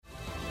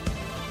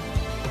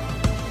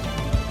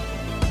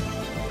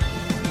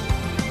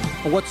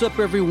What's up,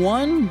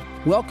 everyone?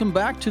 Welcome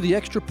back to the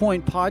Extra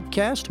Point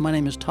Podcast. My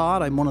name is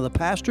Todd. I'm one of the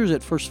pastors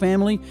at First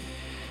Family.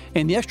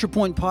 And the Extra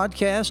Point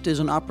Podcast is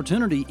an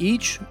opportunity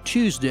each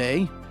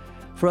Tuesday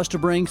for us to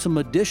bring some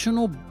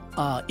additional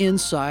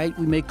insight.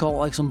 We may call it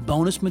like some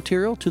bonus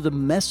material to the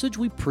message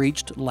we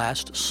preached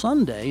last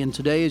Sunday. And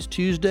today is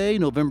Tuesday,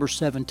 November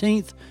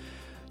 17th,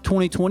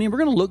 2020. And we're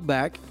going to look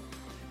back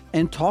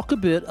and talk a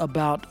bit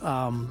about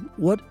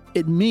what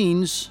it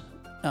means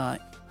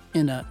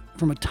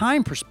from a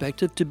time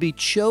perspective to be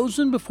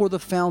chosen before the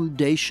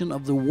foundation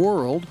of the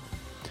world.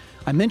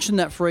 I mentioned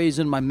that phrase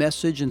in my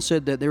message and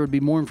said that there would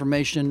be more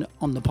information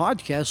on the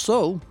podcast,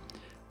 so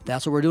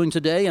that's what we're doing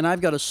today. And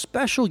I've got a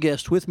special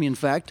guest with me, in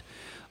fact,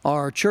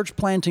 our church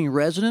planting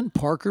resident,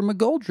 Parker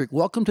McGoldrick.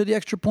 Welcome to the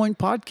Extra Point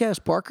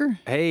Podcast, Parker.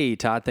 Hey,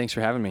 Todd. Thanks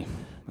for having me.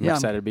 I'm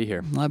excited to be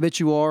here. I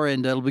bet you are,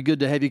 and it'll be good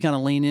to have you kind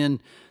of lean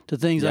in to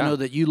things I know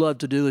that you love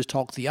to do is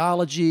talk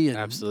theology and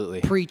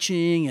Absolutely.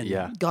 Preaching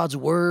and God's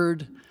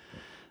Word.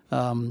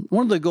 One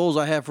of the goals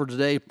I have for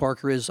today,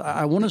 Parker, is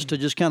I want us to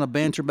just kind of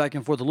banter back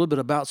and forth a little bit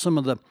about some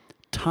of the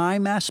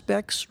time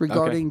aspects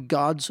regarding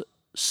God's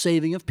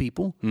saving of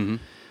people,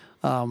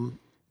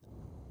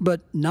 but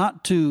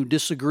not to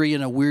disagree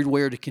in a weird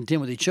way or to contend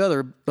with each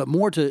other, but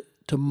more to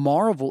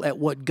marvel at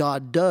what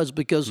God does,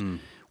 because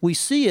we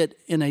see it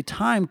in a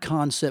time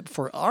concept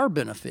for our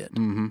benefit.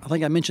 I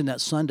think I mentioned that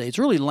Sunday. It's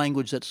really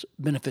language that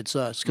benefits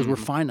us because we're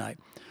finite.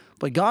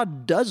 But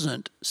God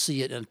doesn't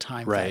see it in a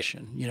time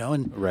fashion,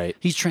 and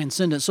He's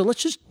transcendent. So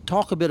let's just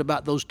talk a bit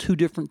about those two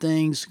different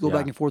things, go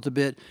back and forth a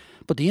bit.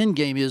 But the end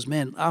game is,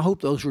 man, I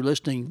hope those who are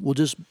listening will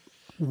just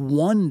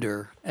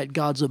wonder at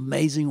God's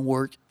amazing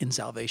work in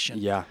salvation.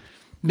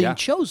 Being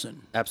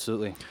chosen.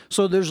 Absolutely.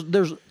 So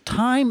there's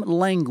time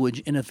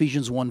language in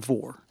Ephesians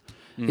 1:4.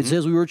 It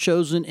says we were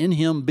chosen in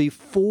Him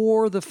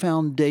before the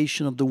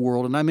foundation of the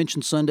world. And I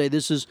mentioned Sunday,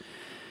 this is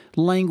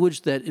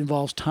language that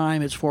involves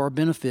time. It's for our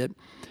benefit.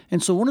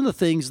 And so one of the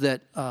things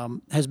that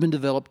has been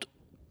developed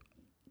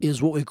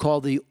is what we call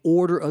the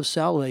order of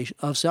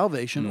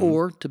salvation,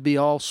 or to be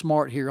all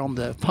smart here on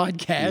the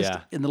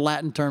podcast, in the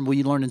Latin term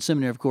we learned in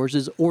seminary, of course,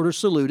 is order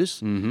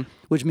salutis,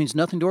 which means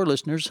nothing to our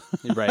listeners.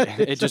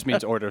 It just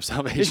means order of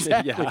salvation.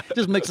 Exactly. It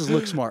just makes us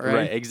look smart, right?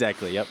 Right,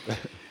 exactly, yep.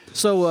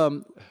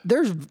 So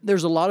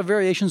there's a lot of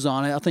variations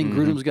on it. I think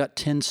Grudem's got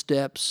 10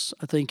 steps.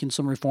 I think in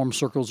some Reformed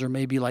circles there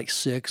may be like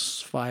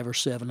 6, 5, or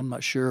 7. I'm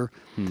not sure.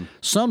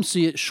 Some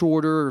see it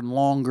shorter and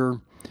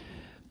longer.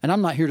 And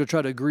I'm not here to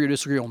try to agree or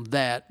disagree on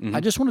that. I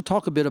just want to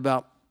talk a bit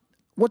about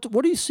what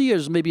do you see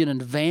as maybe an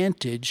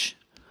advantage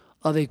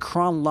of a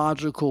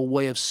chronological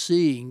way of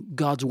seeing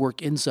God's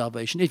work in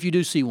salvation, if you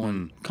do see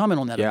one. Comment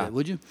on that a bit,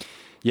 would you?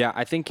 Yeah,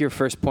 I think your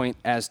first point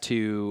as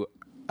to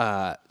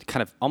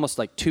kind of almost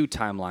like two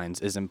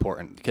timelines is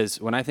important,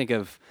 because when I think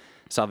of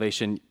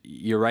salvation,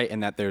 you're right in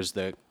that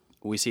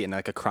we see it in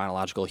like a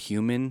chronological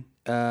human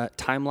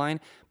timeline,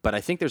 but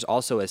I think there's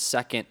also a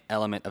second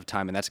element of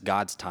time, and that's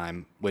God's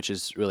time, which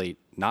is really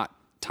not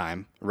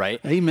time, right?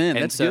 Amen.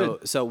 And that's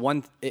good.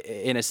 So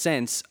in a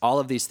sense, all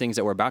of these things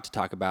that we're about to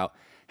talk about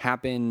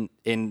happen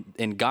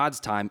in God's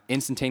time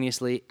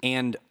instantaneously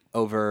and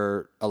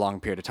over a long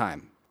period of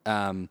time.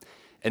 And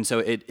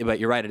so but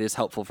you're right, it is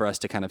helpful for us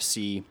to kind of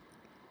see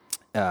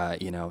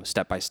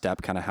step by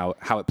step, kind of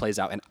how it plays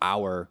out in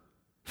our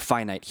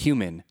finite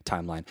human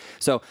timeline.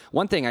 So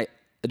one thing I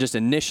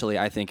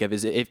think of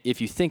is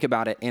if you think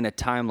about it in a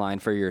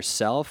timeline for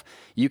yourself,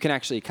 you can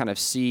actually kind of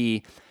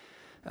see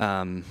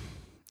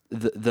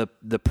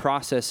the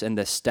process and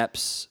the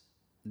steps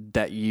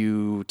that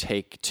you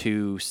take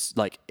to,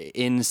 like,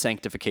 in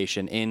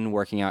sanctification, in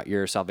working out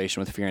your salvation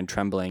with fear and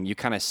trembling. You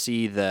kind of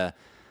see the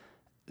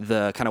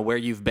kind of where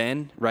you've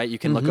been, right? You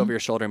can look over your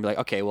shoulder and be like,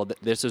 okay, well,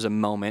 this is a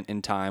moment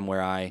in time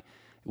where my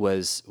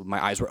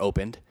eyes were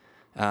opened,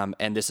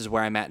 and this is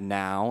where I'm at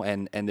now,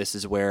 and this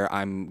is where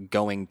I'm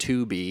going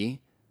to be.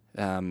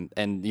 And,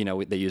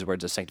 they use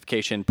words of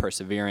sanctification,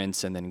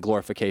 perseverance, and then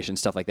glorification,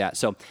 stuff like that.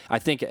 So I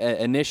think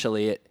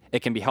initially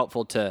it can be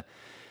helpful to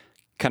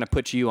kind of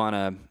put you on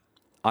a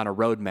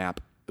roadmap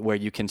where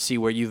you can see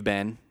where you've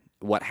been,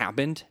 what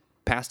happened,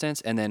 past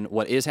tense, and then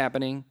what is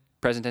happening,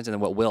 present tense, and then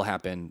what will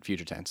happen,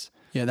 future tense.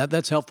 Yeah,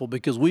 that's helpful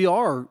because we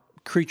are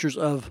creatures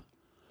of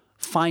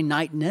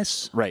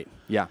finiteness. Right,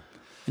 yeah.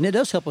 And it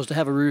does help us to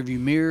have a rearview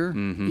mirror,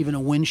 even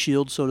a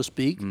windshield, so to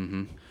speak.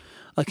 Can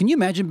you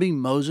imagine being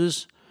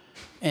Moses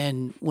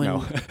and when...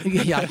 No.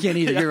 Yeah, I can't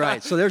either. You're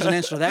right. So there's an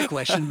answer to that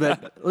question,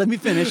 but let me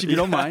finish if you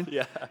don't mind.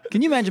 Yeah.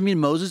 Can you imagine being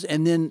Moses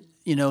and then,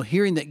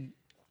 hearing that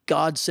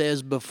God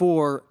says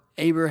before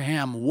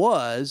Abraham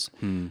was,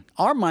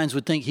 our minds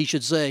would think he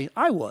should say,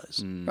 I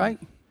was, right?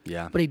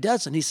 Yeah. But he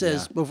doesn't. He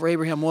says, before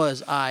Abraham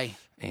was, I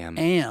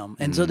am.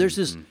 And so there's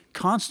this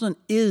constant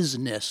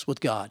isness with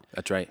God.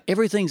 That's right.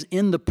 Everything's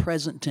in the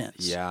present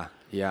tense.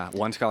 Yeah.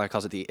 One scholar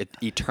calls it the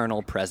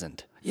eternal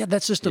present. Yeah,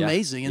 that's just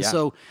amazing. And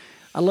so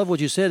I love what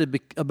you said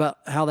about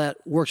how that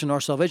works in our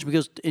salvation,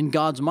 because in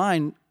God's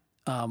mind,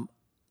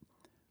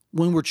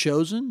 when we're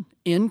chosen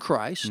in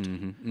Christ,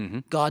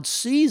 God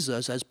sees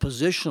us as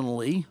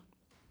positionally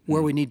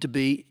where we need to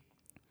be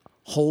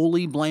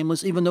holy,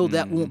 blameless, even though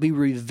that won't be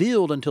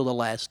revealed until the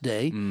last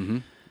day.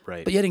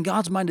 Right. But yet in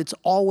God's mind, it's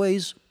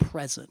always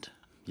present.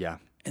 Yeah.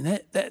 And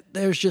that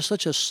there's just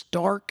such a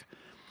stark,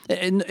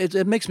 and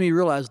it makes me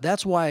realize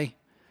that's why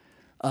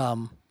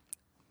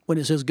when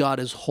it says God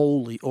is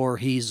holy or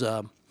he's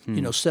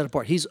set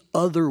apart, he's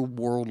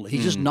otherworldly.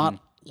 He's just not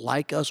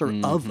like us or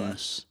of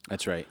us.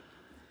 That's right.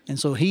 And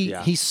so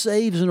he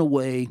saves in a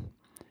way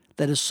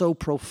that is so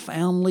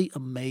profoundly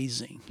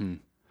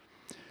amazing.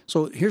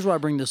 So here's why I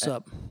bring this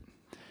up.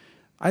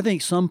 I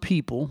think some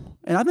people,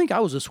 and I think I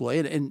was this way,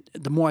 and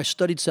the more I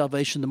studied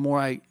salvation, the more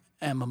I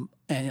am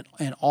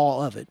in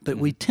awe of it. But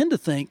we tend to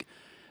think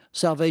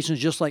salvation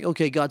is just like,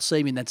 okay, God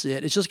saved me, and that's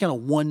it. It's just kind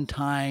of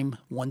one-time,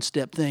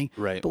 one-step thing.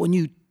 Right. But when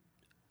you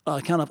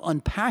kind of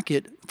unpack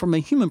it from a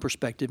human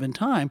perspective in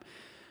time,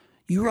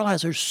 you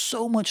realize there's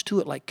so much to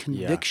it, like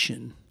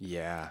conviction,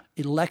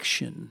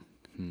 election,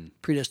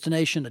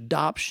 predestination,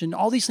 adoption,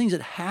 all these things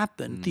that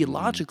happen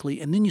theologically,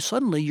 and then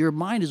suddenly your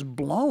mind is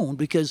blown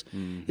because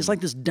it's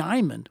like this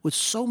diamond with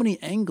so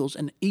many angles,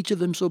 and each of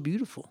them so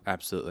beautiful.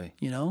 Absolutely.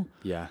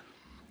 Yeah.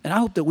 And I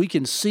hope that we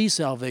can see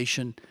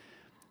salvation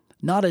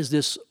not as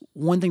this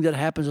one thing that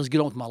happens, let's get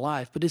on with my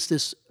life, but it's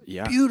this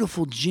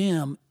beautiful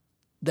gem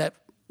that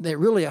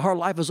really our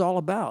life is all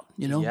about.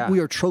 We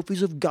are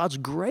trophies of God's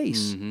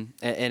grace.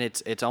 And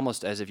it's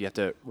almost as if you have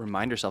to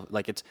remind yourself,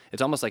 like it's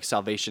almost like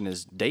salvation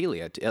is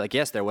daily. Like,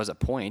 yes, there was a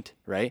point,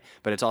 right?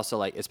 But it's also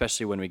like,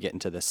 especially when we get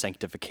into the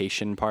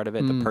sanctification part of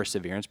it, the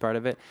perseverance part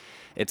of it,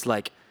 it's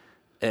like,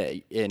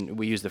 and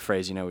we use the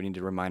phrase, we need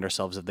to remind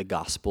ourselves of the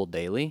gospel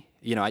daily.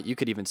 You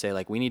could even say,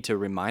 like, we need to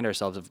remind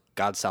ourselves of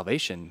God's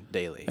salvation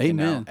daily.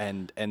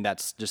 Amen. And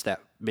that's just that,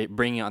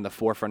 bringing it on the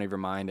forefront of your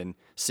mind and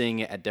seeing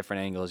it at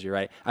different angles. You're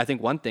right. I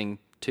think one thing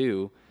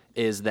too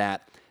is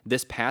that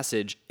this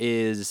passage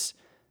is,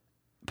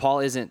 Paul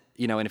isn't,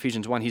 in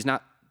Ephesians 1, he's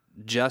not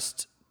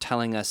just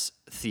telling us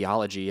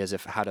theology as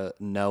if how to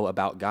know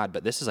about God,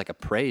 but this is like a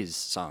praise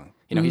song.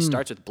 He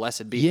starts with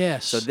blessed be.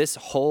 Yes. So this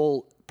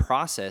whole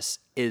process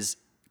is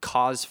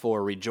cause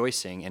for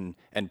rejoicing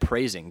and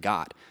praising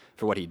God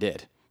for what he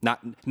did.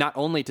 Not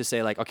only to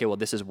say, like, okay, well,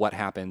 this is what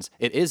happens.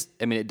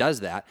 It does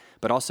that,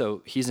 but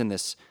also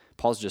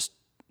Paul's just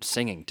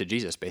singing to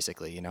Jesus,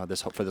 basically,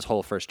 for this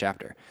whole first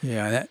chapter.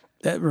 Yeah,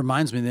 that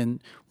reminds me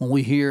then, when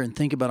we hear and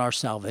think about our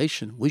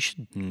salvation, we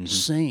should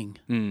sing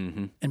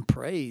and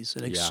praise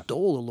and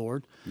extol the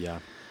Lord. Yeah.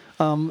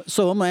 So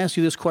I'm going to ask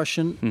you this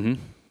question,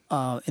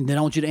 and then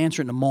I want you to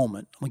answer it in a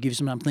moment. I'm going to give you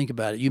some time to think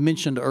about it. You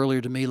mentioned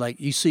earlier to me, like,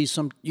 you see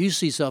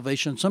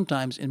salvation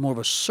sometimes in more of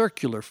a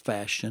circular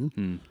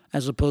fashion,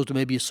 as opposed to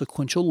maybe a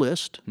sequential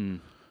list.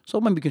 So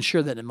maybe we can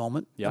share that in a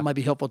moment. Yeah. That might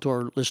be helpful to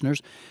our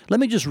listeners. Let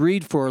me just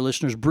read for our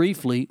listeners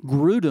briefly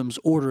Grudem's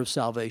order of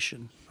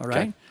salvation. All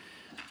right.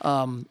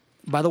 Okay.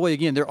 By the way,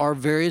 again, there are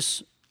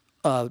various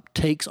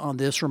takes on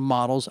this or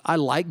models. I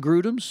like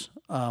Grudem's.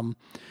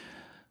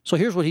 So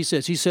here's what he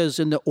says. He says,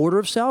 in the order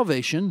of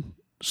salvation,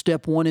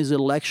 step 1 is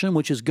election,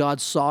 which is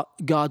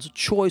God's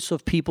choice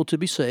of people to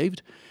be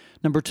saved.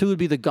 Number 2 would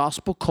be the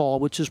gospel call,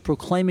 which is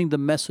proclaiming the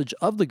message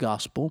of the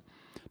gospel.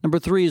 Number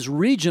 3 is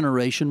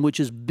regeneration, which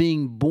is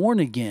being born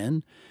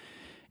again.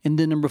 And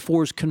then number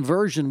 4 is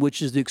conversion,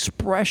 which is the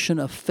expression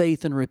of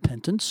faith and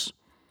repentance.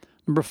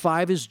 Number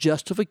 5 is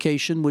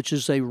justification, which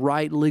is a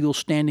right legal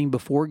standing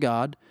before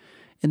God.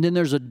 And then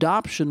there's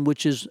adoption,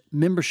 which is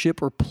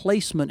membership or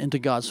placement into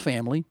God's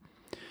family.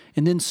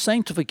 And then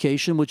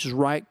sanctification, which is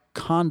right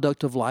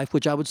conduct of life,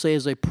 which I would say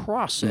is a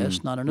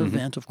process, not an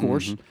event, of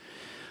course.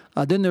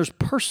 Then there's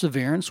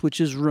perseverance, which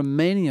is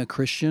remaining a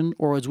Christian,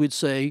 or as we'd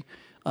say,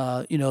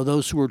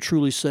 those who are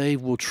truly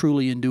saved will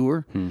truly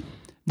endure.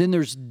 Then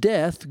there's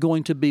death,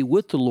 going to be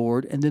with the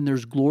Lord, and then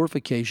there's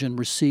glorification,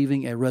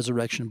 receiving a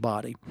resurrection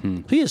body.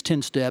 He has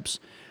 10 steps.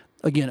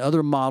 Again,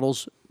 other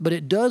models, but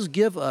it does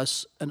give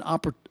us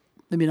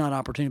maybe not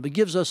opportunity, but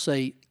gives us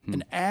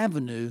an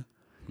avenue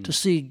to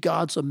see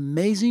God's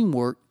amazing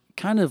work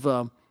kind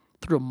of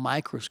through a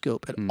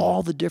microscope at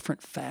all the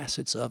different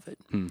facets of it.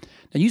 Now,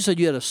 you said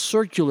you had a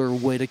circular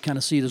way to kind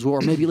of see it as well,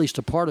 or maybe at least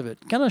a part of it.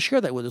 Kind of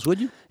share that with us, would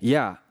you?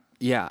 Yeah,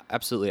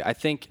 absolutely. I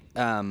think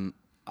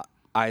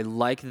I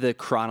like the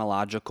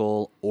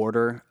chronological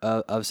order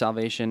of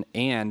salvation,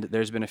 and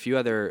there's been a few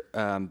other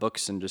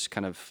books and just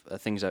kind of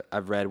things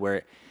I've read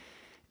where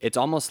it's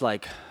almost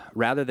like,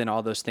 rather than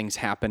all those things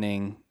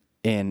happening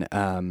in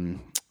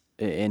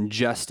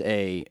just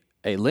a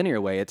linear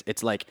way,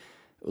 it's like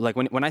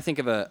when I think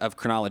of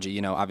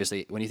chronology,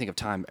 obviously when you think of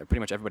time, pretty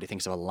much everybody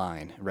thinks of a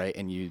line, right?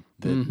 And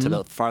to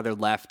the farther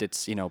left,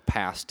 it's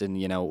past, and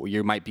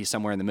you might be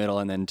somewhere in the middle,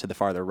 and then to the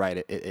farther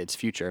right, it's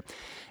future.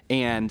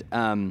 And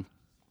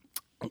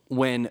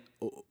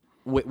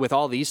with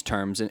all these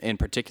terms in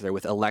particular,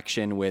 with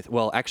election,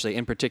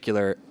 in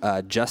particular,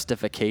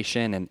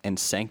 justification and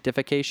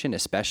sanctification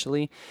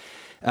especially,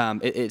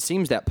 it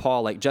seems that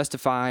Paul, like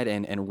justified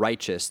and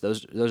righteous,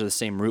 those are the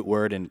same root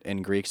word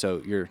in Greek.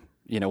 So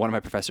one of my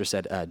professors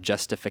said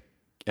righteousified.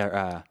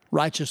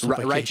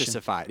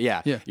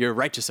 Yeah, you're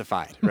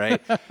righteousified,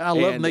 right? I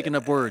love making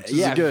up words. This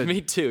yeah, is good.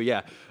 Me too.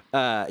 Yeah,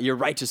 You're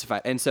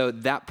righteousified. And so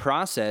that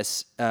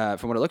process,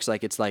 from what it looks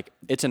like,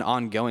 it's an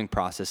ongoing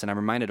process. And I'm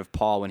reminded of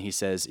Paul when he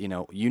says,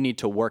 you need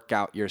to work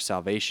out your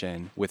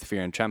salvation with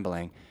fear and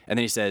trembling. And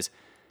then he says,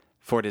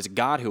 for it is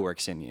God who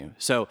works in you.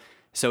 So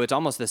it's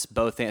almost this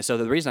both thing. So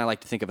the reason I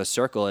like to think of a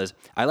circle is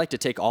I like to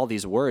take all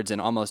these words and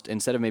almost,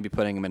 instead of maybe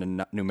putting them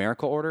in a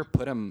numerical order,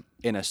 put them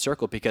in a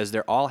circle, because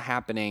they're all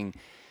happening.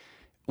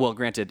 Well,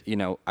 granted,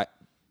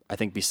 I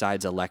think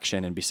besides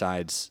election and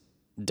besides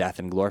death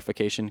and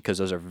glorification, because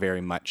those are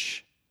very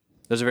much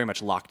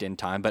locked in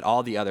time, but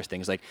all the other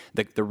things like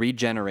the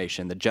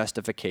regeneration, the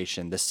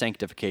justification, the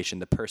sanctification,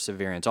 the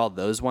perseverance, all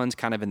those ones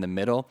kind of in the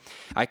middle,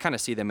 I kind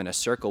of see them in a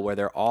circle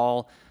where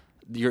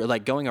you're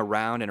like going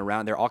around and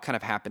around. They're all kind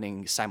of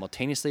happening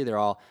simultaneously. They're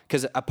all,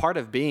 because a part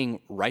of being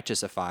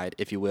righteousified,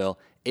 if you will,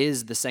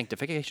 is the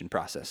sanctification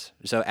process.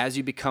 So as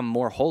you become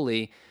more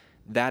holy,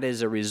 that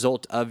is a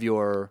result of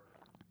your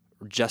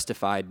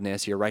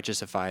justifiedness, your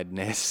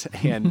righteousifiedness,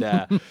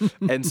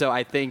 and so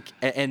I think,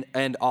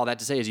 and all that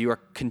to say is you are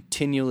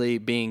continually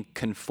being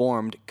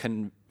conformed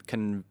into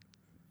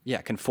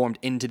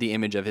the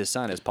image of his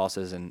Son, as Paul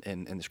says in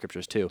the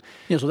scriptures too.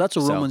 Yeah, so that's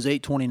a Romans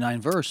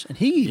 8:29 verse, and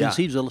he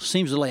even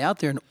seems to lay out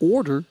there an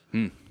order,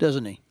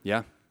 doesn't he?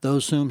 Yeah.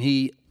 Those whom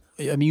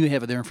you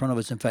have it there in front of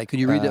us. In fact, could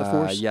you read that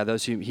for us? Yeah,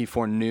 those whom he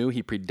foreknew,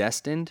 he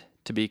predestined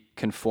to be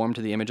conformed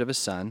to the image of his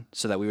Son,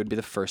 so that we would be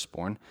the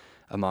firstborn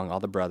among all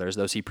the brothers.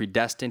 Those he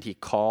predestined, he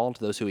called.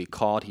 Those who he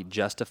called, he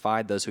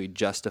justified. Those who he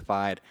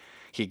justified,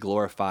 he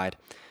glorified.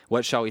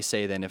 What shall we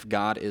say then? If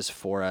God is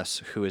for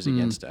us, who is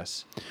against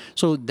us?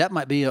 So that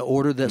might be an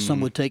order that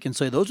some would take and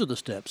say, those are the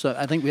steps. So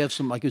I think we have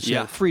some, like you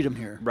said, freedom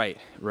here. Right,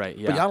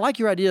 yeah. But I like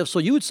your idea. So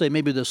you would say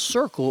maybe the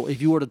circle,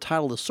 if you were to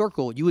title the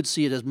circle, you would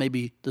see it as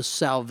maybe the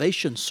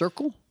salvation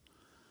circle?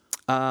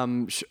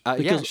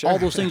 Because all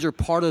those things are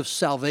part of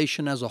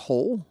salvation as a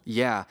whole.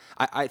 Yeah,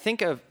 I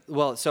think of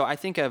I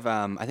think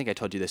I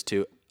told you this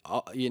too.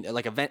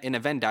 Like in a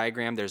Venn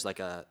diagram, there's like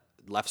a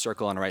left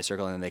circle and a right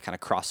circle, and then they kind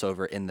of cross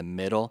over in the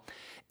middle.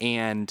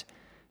 And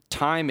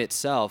time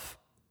itself,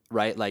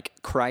 right? Like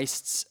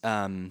Christ's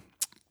like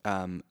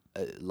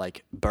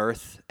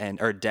birth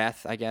or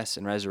death, I guess,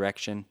 and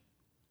resurrection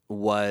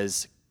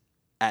was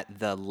at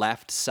the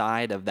left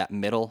side of that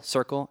middle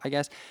circle, I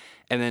guess.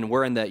 And then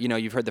we're in the,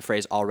 you've heard the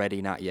phrase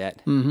already, not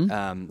yet.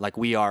 Mm-hmm. Like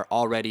we are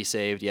already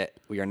saved, yet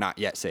we are not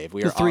yet saved.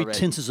 We the are three already,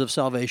 tenses of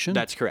salvation.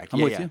 That's correct.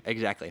 I'm with you.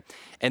 Exactly.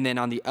 And then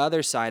on the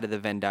other side of the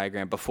Venn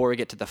diagram, before we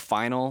get to the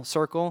final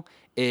circle,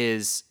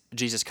 is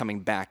Jesus coming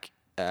back,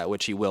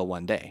 which he will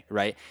one day,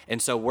 right?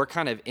 And so we're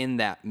kind of in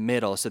that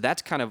middle. So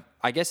that's kind of,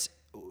 I guess,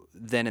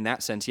 then in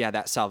that sense,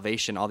 that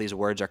salvation, all these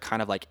words are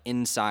kind of like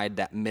inside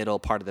that middle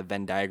part of the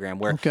Venn diagram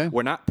where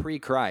we're not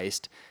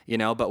pre-Christ,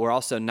 but we're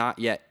also not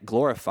yet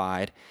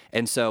glorified.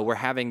 And so we're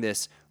having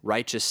this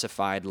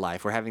righteousified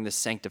life. We're having this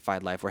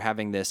sanctified life. We're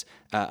having this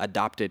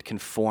adopted,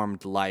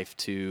 conformed life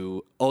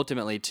to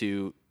ultimately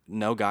to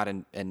know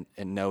God and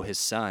know his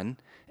Son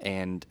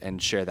and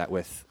share that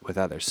with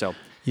others. So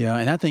yeah,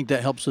 and I think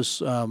that helps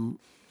us.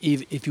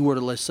 If you were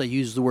to, let's say,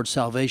 use the word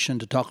salvation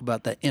to talk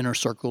about that inner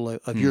circle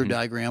of your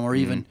diagram, or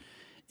even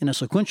in a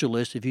sequential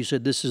list, if you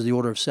said this is the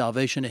order of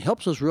salvation, it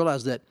helps us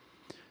realize that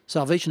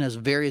salvation has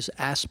various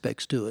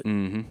aspects to it.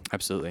 Mm-hmm.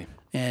 Absolutely.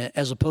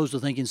 As opposed to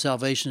thinking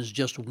salvation is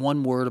just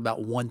one word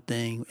about one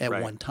thing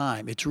at one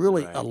time. It's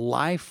really a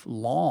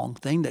lifelong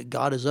thing that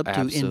God is up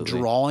to in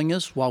drawing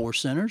us while we're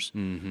sinners,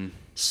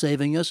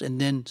 saving us, and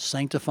then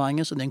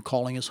sanctifying us, and then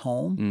calling us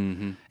home.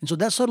 Mm-hmm. And so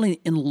that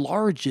suddenly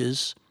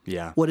enlarges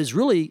what is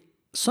really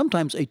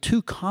sometimes a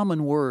too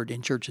common word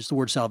in churches, the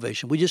word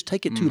salvation. We just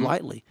take it too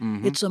lightly.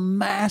 Mm-hmm. It's a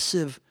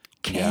massive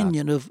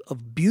canyon of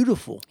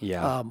beautiful,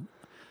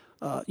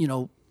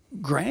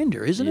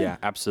 grandeur, isn't it? Yeah,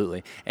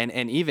 absolutely.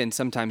 And even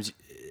sometimes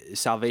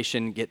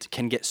salvation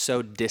can get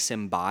so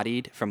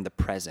disembodied from the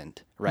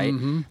present, right?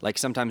 Mm-hmm. Like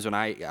sometimes when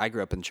I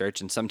grew up in church,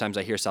 and sometimes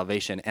I hear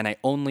salvation, and I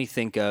only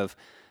think of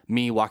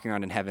me walking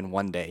around in heaven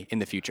one day in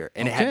the future,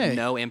 and it had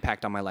no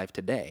impact on my life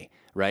today,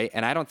 right?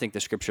 And I don't think the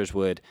scriptures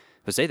would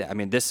say that. I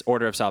mean, this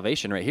order of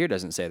salvation right here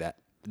doesn't say that.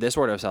 This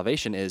order of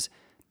salvation is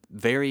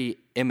very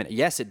imminent.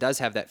 Yes, it does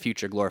have that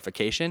future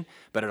glorification,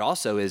 but it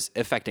also is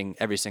affecting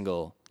every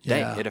single day.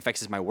 Yeah. It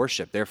affects my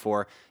worship.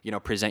 Therefore,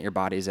 present your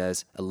bodies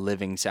as a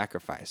living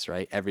sacrifice,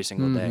 right? Every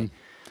single day.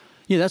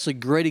 Yeah, that's a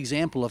great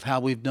example of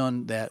how we've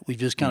done that. We've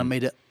just kind of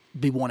made it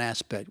be one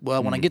aspect.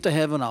 Well, when I get to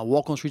heaven, I'll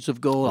walk on the streets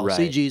of gold. I'll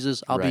see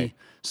Jesus. I'll be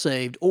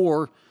saved.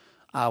 Or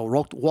I'll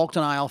walk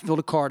an aisle, fill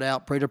the card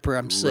out, pray the prayer.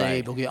 I'm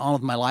saved. I'll get on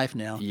with my life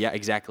now. Yeah,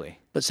 exactly.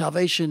 But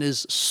salvation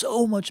is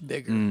so much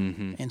bigger.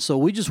 Mm-hmm. And so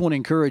we just want to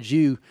encourage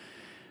you,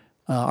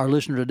 our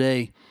listener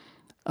today,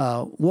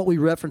 what we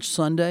referenced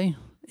Sunday,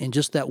 in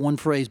just that one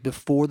phrase,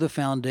 before the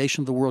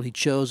foundation of the world, he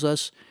chose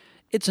us.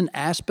 It's an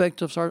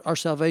aspect of our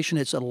salvation.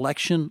 It's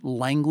election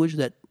language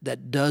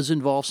that does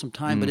involve some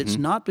time, but it's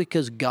not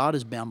because God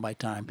is bound by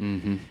time.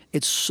 Mm-hmm.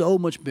 It's so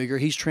much bigger.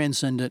 He's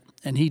transcendent,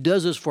 and he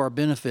does this for our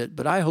benefit.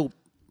 But I hope,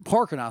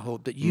 Park and I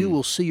hope, that you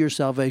will see your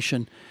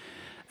salvation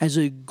as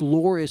a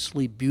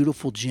gloriously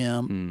beautiful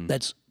gem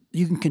that's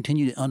you can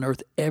continue to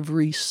unearth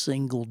every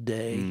single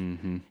day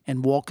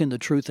and walk in the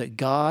truth that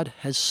God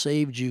has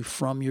saved you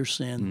from your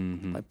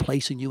sin by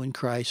placing you in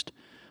Christ,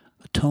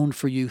 atoned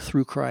for you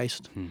through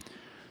Christ.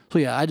 So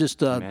yeah, I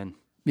just it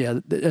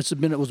was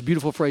a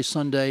beautiful phrase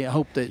Sunday. I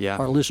hope that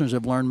our listeners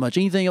have learned much.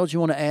 Anything else you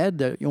want to add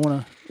that you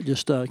want to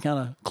just kind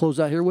of close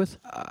out here with?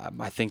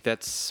 I think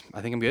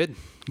I'm good.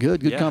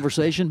 Good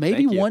conversation.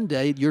 Maybe one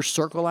day your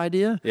circle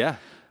idea. Yeah.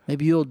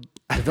 Maybe you'll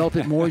develop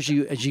it more as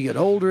you get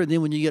older, and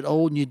then when you get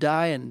old and you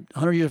die, and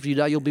 100 years after you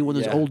die, you'll be one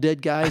of those old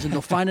dead guys, and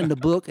they'll find it in the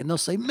book, and they'll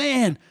say,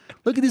 "Man,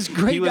 look at this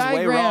great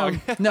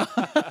diagram." No,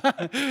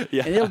 and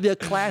it'll be a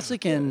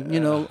classic, and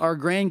our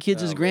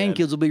grandkids'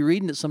 grandkids will be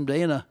reading it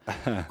someday. And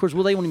of course,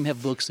 they won't even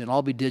have books then;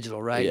 all be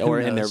digital, right? Yeah, or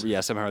in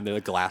their somehow in their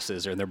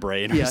glasses or in their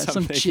brain, or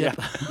something. Some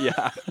chip.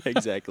 Yeah,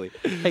 exactly.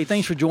 Hey,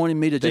 thanks for joining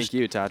me to Thank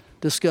you, Todd.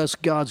 Discuss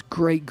God's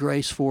great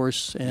grace for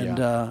us, and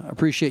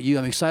appreciate you.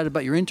 I'm excited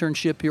about your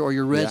internship here or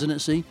your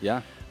residency. Yeah.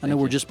 I know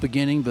we're just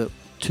beginning, but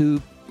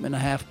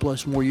 2.5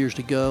 plus more years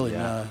to go,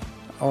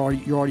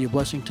 and you're already a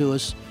blessing to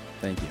us.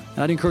 Thank you.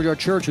 And I'd encourage our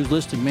church who's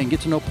listening, man, get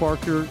to know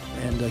Parker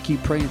and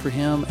keep praying for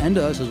him and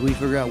us as we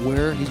figure out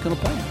where he's going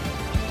to plant.